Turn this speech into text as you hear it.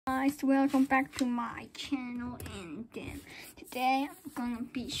guys, welcome back to my channel, and today I'm gonna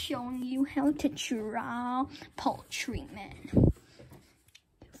be showing you how to draw Poultry Man.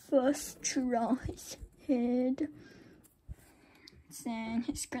 First, draw his head, then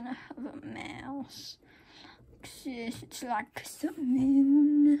he's gonna have a mouse. It's like the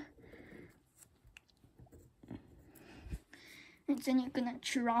moon. And then you're gonna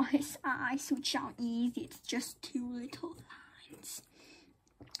draw his eyes, which are easy. It's just 2 little lines.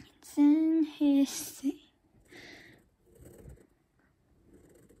 And then his thing.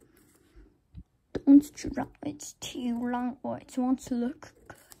 Don't draw it too long or it won't look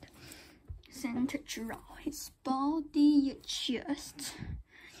good. Then to draw his body, you just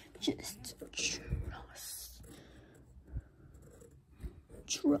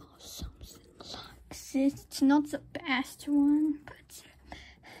draw something like this. It's not the best one, but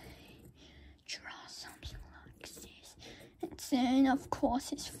draw something like this. And then, of course,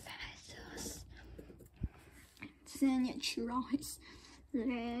 his feathers. And then you draw his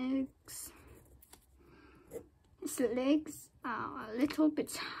legs. His legs are a little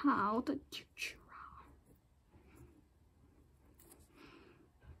bit harder to draw.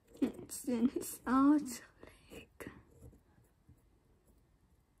 And then his other leg.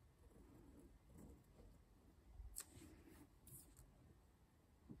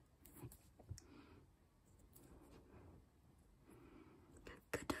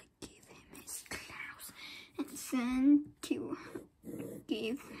 Could I give him his claws? And then to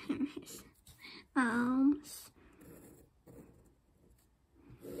give him his arms.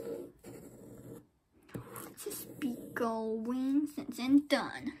 His big gold wings, and then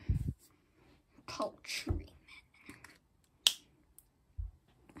done. Poultry Man.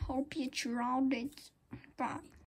 Hope you drawed it. Bye.